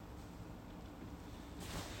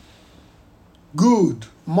Good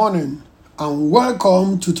morning and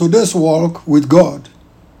welcome to today's walk with God.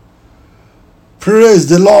 Praise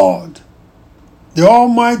the Lord. The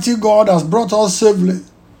Almighty God has brought us safely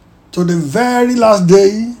to the very last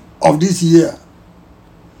day of this year.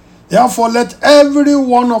 Therefore, let every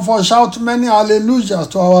one of us shout many hallelujahs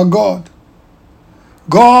to our God.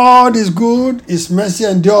 God is good, His mercy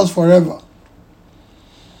endures forever.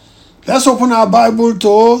 Let's open our Bible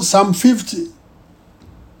to Psalm 50.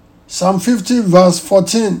 Psalm 50 verse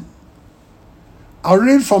 14. I'll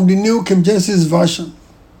read from the New King James Version.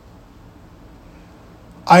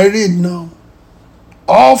 I read now.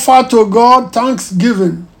 Offer to God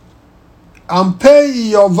thanksgiving and pay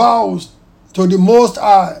your vows to the Most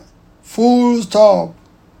High. Full stop.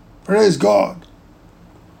 Praise God.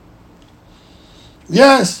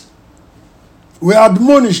 Yes, we are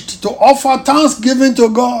admonished to offer thanksgiving to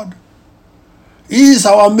God. He is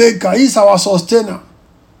our maker. He is our sustainer.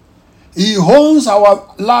 He owns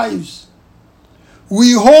our lives.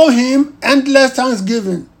 We owe Him endless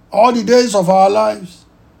thanksgiving all the days of our lives.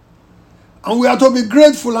 And we are to be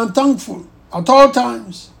grateful and thankful at all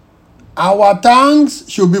times. Our thanks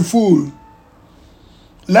should be full.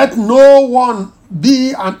 Let no one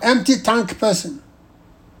be an empty tank person.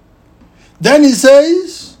 Then he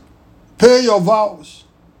says, pay your vows.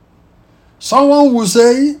 Someone will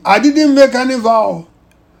say, I didn't make any vow.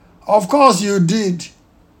 Of course you did.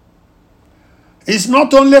 It's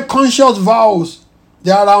not only conscious vows,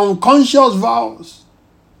 there are unconscious vows.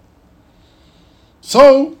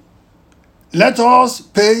 So, let us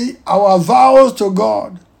pay our vows to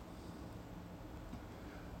God.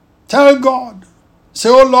 Tell God, say,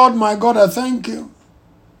 oh Lord my God, I thank you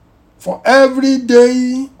for every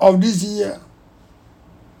day of this year.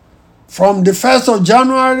 From the 1st of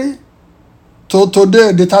January to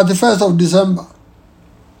today, the 31st of December.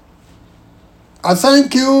 I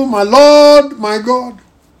thank you, my Lord, my God,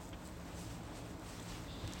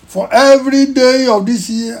 for every day of this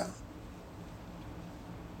year.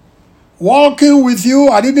 Walking with you,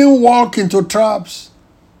 I didn't walk into traps.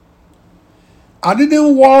 I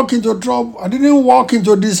didn't walk into trouble. I didn't walk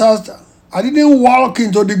into disaster. I didn't walk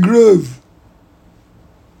into the grave.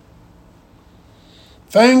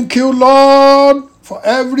 Thank you, Lord, for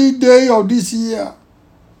every day of this year.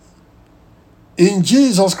 In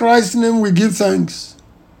Jesus Christ's name we give thanks.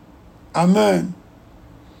 Amen.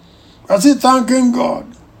 I say thanking God.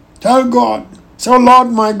 Tell God, say, oh Lord,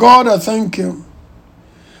 my God, I thank you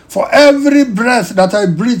for every breath that I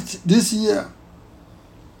breathed this year.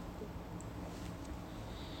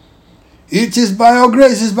 It is by your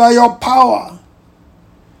grace, it is by your power.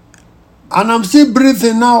 And I'm still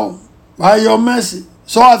breathing now by your mercy.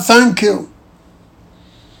 So I thank you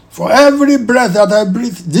for every breath that I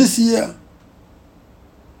breathed this year.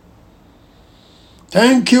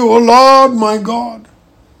 Thank you, O Lord, my God.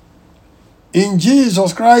 In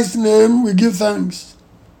Jesus Christ's name we give thanks.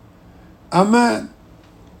 Amen.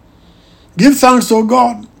 Give thanks to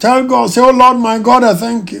God. Tell God, say, oh Lord, my God, I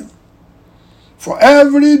thank you for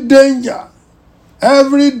every danger,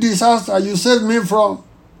 every disaster you saved me from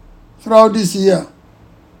throughout this year.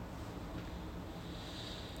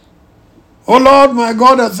 Oh Lord, my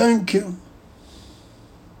God, I thank you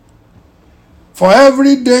for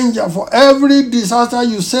every danger, for every disaster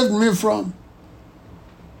you saved me from.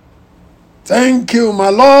 Thank you, my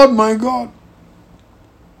Lord, my God.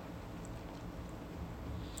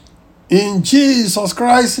 In Jesus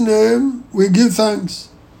Christ's name, we give thanks.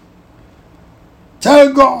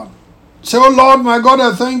 Tell God, say, oh Lord, my God,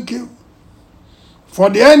 I thank you for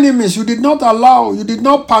the enemies you did not allow, you did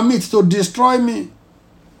not permit to destroy me.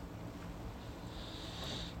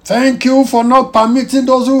 Thank you for not permitting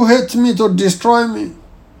those who hate me to destroy me.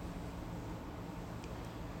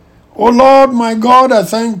 Oh Lord, my God, I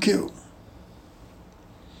thank you.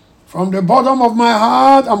 From the bottom of my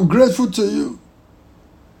heart, I'm grateful to you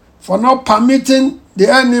for not permitting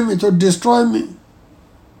the enemy to destroy me.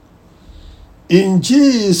 In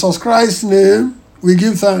Jesus Christ's name, we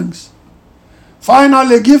give thanks.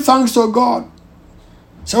 Finally, give thanks to God.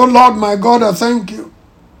 Say, oh Lord, my God, I thank you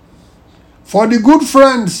for the good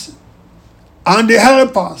friends and the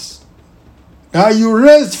helpers that you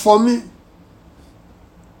raised for me.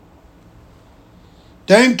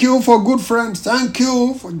 Thank you for good friends. Thank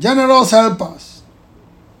you for generous helpers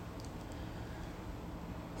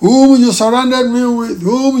whom you surrounded me with,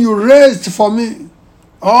 whom you raised for me.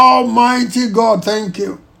 Almighty God, thank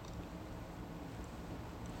you.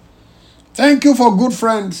 Thank you for good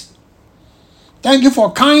friends. Thank you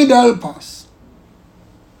for kind helpers.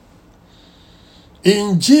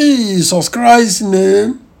 In Jesus Christ's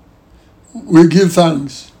name, we give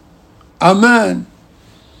thanks. Amen.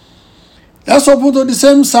 Let's open to the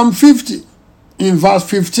same Psalm 50 in verse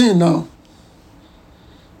 15 now.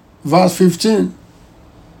 Verse 15.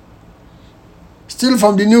 Still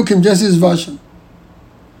from the New King James Version.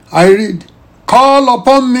 I read, "Call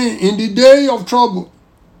upon me in the day of trouble.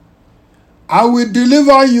 I will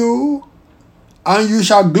deliver you, and you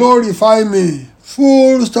shall glorify me."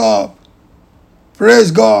 Full stop.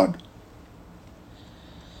 Praise God.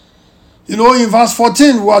 You know, in verse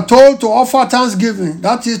 14, we are told to offer thanksgiving.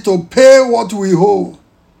 That is to pay what we owe.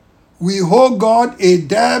 We owe God a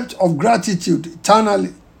debt of gratitude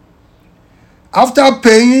eternally. After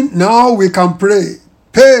paying, now we can pray.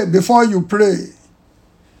 Pay before you pray.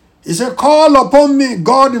 He said, "Call upon me."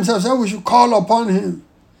 God himself said we should call upon him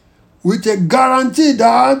with a guarantee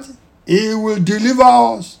that he will deliver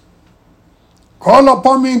us. Call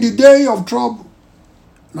upon me in the day of trouble,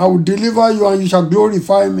 and I will deliver you, and you shall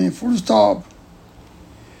glorify me. Full stop.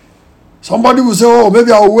 Somebody will say, "Oh, maybe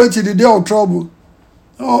I will wait till the day of trouble."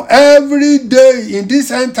 No, every day in this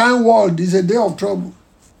end time world is a day of trouble.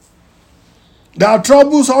 There are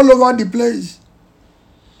troubles all over the place.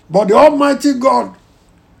 But the Almighty God,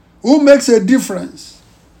 who makes a difference,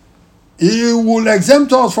 he will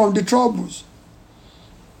exempt us from the troubles.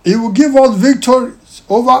 He will give us victories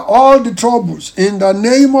over all the troubles in the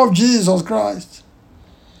name of Jesus Christ.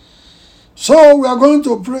 So we are going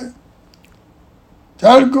to pray.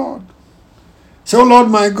 Tell God. Say, "Oh Lord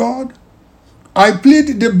my God, I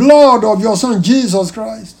plead the blood of your Son Jesus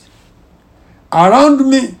Christ around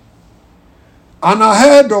me and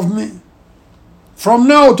ahead of me from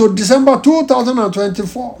now to December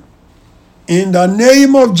 2024 in the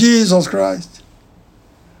name of Jesus Christ.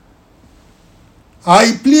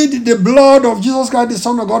 I plead the blood of Jesus Christ, the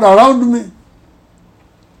Son of God, around me.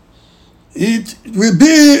 It will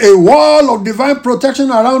be a wall of divine protection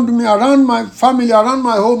around me, around my family, around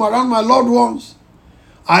my home, around my loved ones.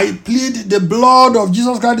 I plead the blood of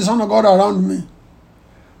Jesus Christ, the Son of God, around me,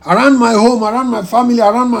 around my home, around my family,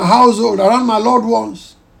 around my household, around my loved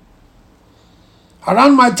ones,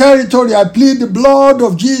 around my territory. I plead the blood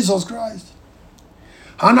of Jesus Christ.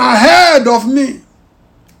 And ahead of me,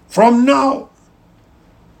 from now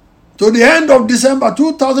to the end of December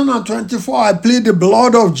 2024, I plead the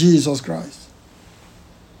blood of Jesus Christ.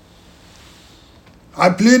 I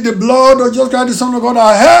plead the blood of Jesus Christ, the Son of God,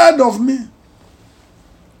 ahead of me.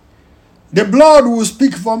 The blood will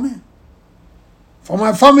speak for me, for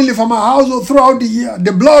my family, for my household throughout the year.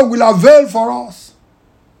 The blood will avail for us.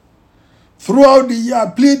 Throughout the year, I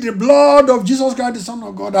plead the blood of Jesus Christ, the Son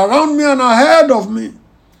of God, around me and ahead of me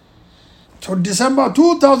to December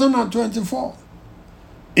 2024.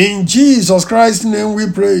 In Jesus Christ's name we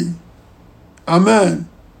pray. Amen.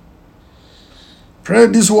 Pray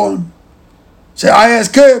this one. Say, "I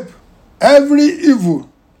escape every evil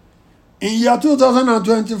in year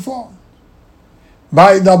 2024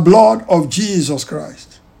 by the blood of Jesus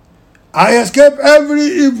Christ." I escape every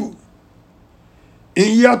evil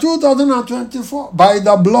in year 2024 by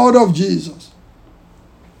the blood of Jesus.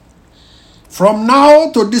 From now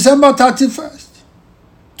to December 31st,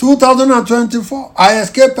 2024, I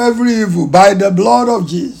escape every evil by the blood of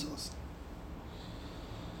Jesus.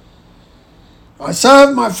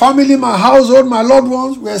 Myself, my family, my household, my loved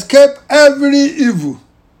ones, we escape every evil.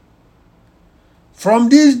 From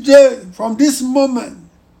this day, from this moment,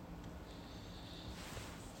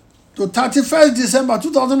 to 31st December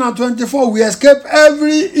 2024, we escape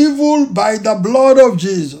every evil by the blood of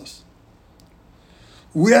Jesus.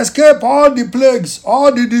 We escape all the plagues,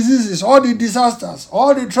 all the diseases, all the disasters,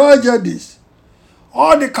 all the tragedies,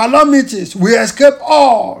 all the calamities. We escape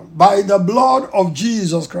all by the blood of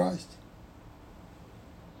Jesus Christ.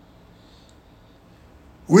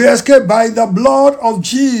 We escape by the blood of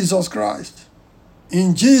Jesus Christ.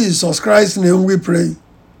 In Jesus Christ's name we pray.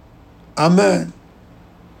 Amen.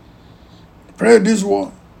 Pray this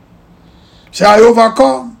one. Say, "I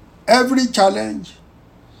overcome every challenge,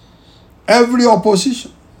 every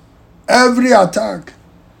opposition, every attack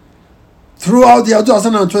throughout the year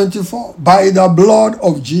 2024 by the blood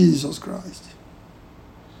of Jesus Christ."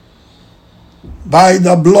 By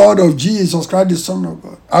the blood of Jesus Christ, the Son of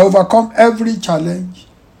God. I overcome every challenge,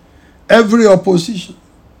 every opposition,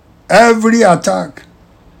 every attack.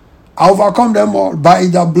 I overcome them all by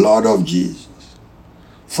the blood of Jesus.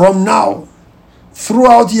 From now,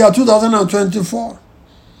 throughout the year 2024,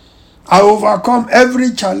 I overcome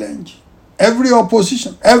every challenge, every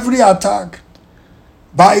opposition, every attack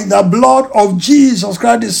by the blood of Jesus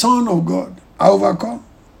Christ, the Son of God. I overcome.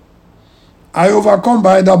 I overcome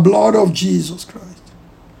by the blood of Jesus Christ.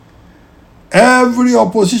 Every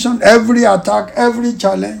opposition, every attack, every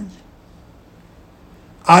challenge,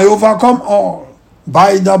 I overcome all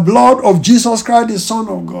By the blood of Jesus Christ, the Son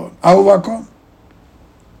of God, I overcome.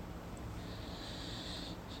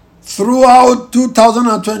 Throughout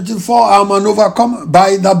 2024, I am an overcomer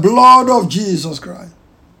by the blood of Jesus Christ.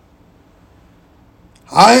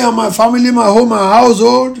 I and my family, my home, my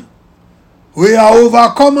household, we are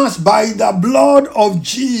overcomers by the blood of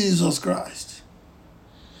Jesus Christ.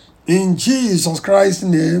 In Jesus Christ's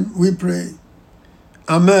name we pray.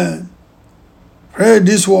 Amen. Pray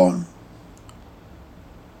this one.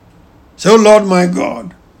 So, Lord my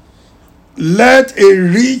God, let a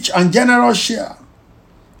rich and generous share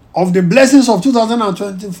of the blessings of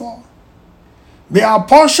 2024 be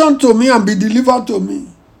apportioned to me and be delivered to me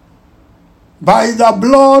by the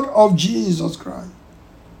blood of Jesus Christ.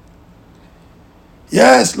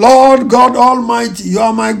 Yes, Lord God Almighty, you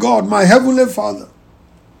are my God, my Heavenly Father.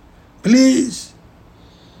 Please,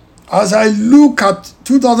 as I look at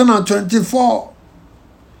 2024,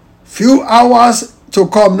 few hours to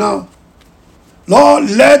come now, Lord,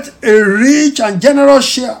 let a rich and generous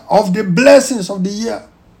share of the blessings of the year,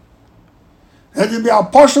 let it be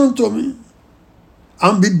apportioned to me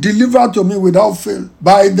and be delivered to me without fail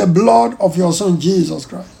by the blood of your Son, Jesus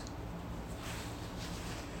Christ.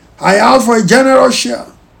 I ask for a generous share,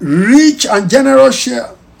 rich and generous share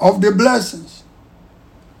of the blessings.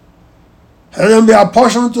 Let them be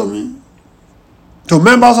apportioned to me, to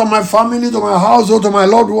members of my family, to my household, to my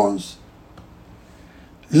loved ones.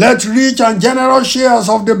 Let rich and generous shares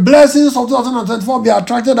of the blessings of 2024 be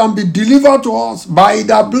attracted and be delivered to us by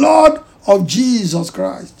the blood of Jesus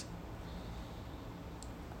Christ.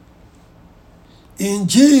 In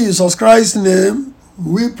Jesus Christ's name,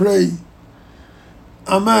 we pray.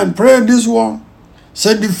 Amen. Pray this one.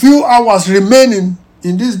 Say the few hours remaining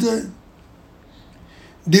in this day.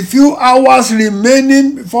 The few hours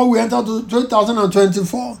remaining before we enter to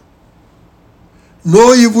 2024.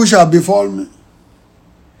 No evil shall befall me.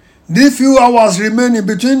 These few hours remaining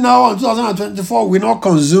between now and 2024 will not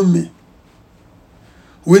consume me.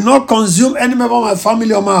 Will not consume any member of my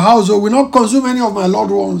family or my household. Will not consume any of my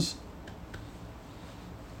loved ones.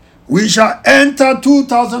 We shall enter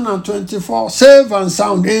 2024 safe and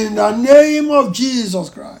sound in the name of Jesus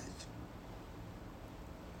Christ.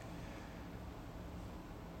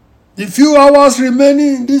 The few hours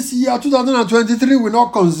remaining in this year, 2023, will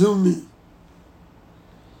not consume me.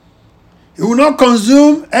 It will not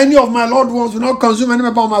consume any of my loved ones, will not consume any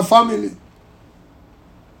member of my family.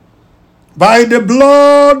 By the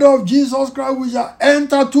blood of Jesus Christ, we shall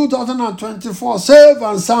enter 2024 safe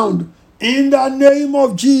and sound in the name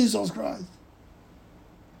of Jesus Christ.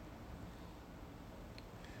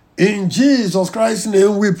 In Jesus Christ's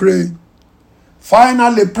name we pray.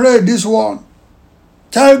 Finally, pray this one.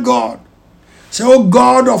 Tell God, say, oh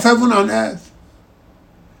God of heaven and earth,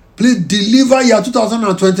 please deliver year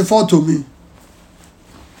 2024 to me.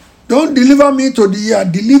 Don't deliver me to the year.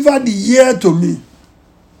 Deliver the year to me.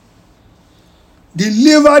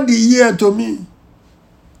 Deliver the year to me.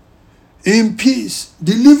 In peace.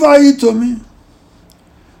 Deliver it to me.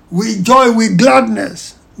 With joy, with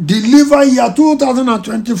gladness. Deliver year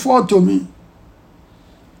 2024 to me.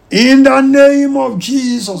 In the name of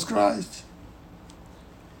Jesus Christ.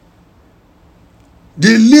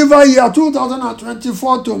 Deliver year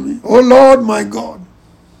 2024 to me. Oh Lord my God.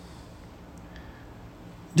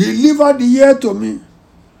 Deliver the year to me.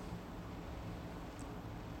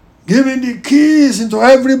 Give me the keys into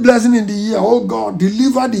every blessing in the year. Oh God,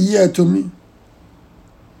 deliver the year to me.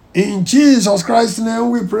 In Jesus Christ's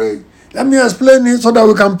name we pray. Let me explain it so that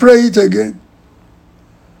we can pray it again.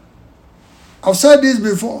 I've said this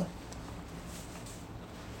before.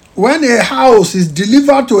 When a house is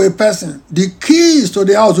delivered to a person, the keys to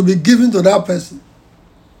the house will be given to that person.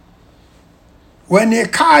 When a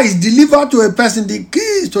car is delivered to a person, the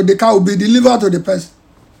keys to the car will be delivered to the person.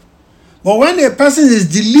 But when a person is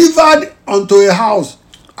delivered onto a house,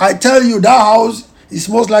 I tell you that house is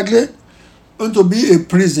most likely going to be a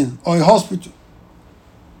prison or a hospital.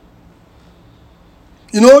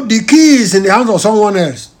 You know, the key is in the hands of someone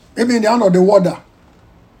else, maybe in the hand of the warder.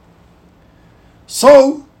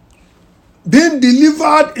 So, being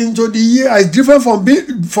delivered into the year is different from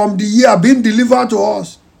the year being delivered to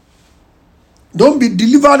us. Don't be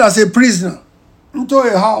delivered as a prisoner into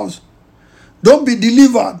a house. Don't be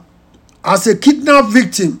delivered as a kidnapped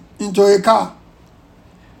victim into a car.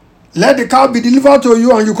 Let the car be delivered to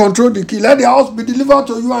you and you control the key. Let the house be delivered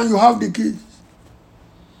to you and you have the keys.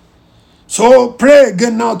 So pray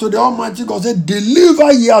again now to the Almighty God. Say,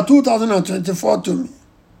 deliver year 2024 to me.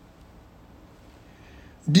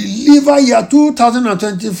 Deliver year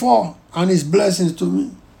 2024 and His blessings to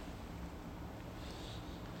me.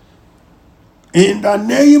 In the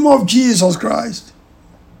name of Jesus Christ.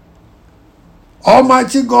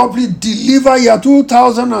 Almighty God, please deliver year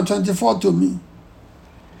 2024 to me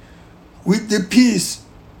with the peace,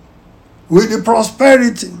 with the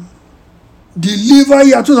prosperity. Deliver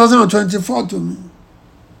year 2024 to me.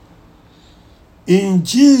 In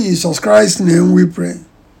Jesus Christ's name we pray.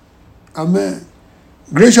 Amen.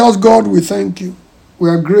 Gracious God, we thank you. We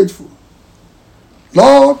are grateful.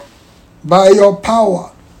 Lord, by your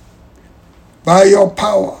power,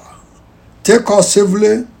 take us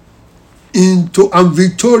safely into and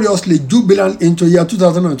victoriously, jubilant into year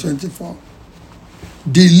 2024.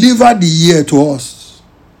 Deliver the year to us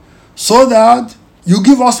so that you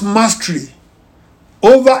give us mastery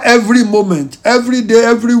over every moment, every day,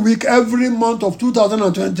 every week, every month of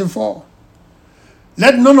 2024.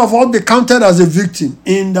 Let none of us be counted as a victim.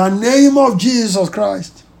 In the name of Jesus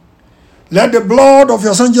Christ, let the blood of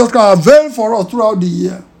your Son Jesus Christ avail for us throughout the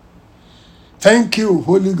year. Thank you,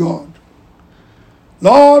 Holy God.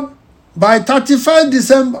 Lord, by 31st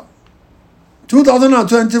December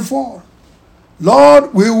 2024,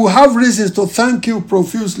 Lord, we will have reasons to thank you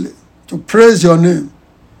profusely, to praise your name.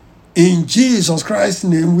 In Jesus Christ's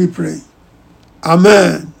name we pray.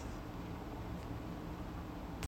 Amen.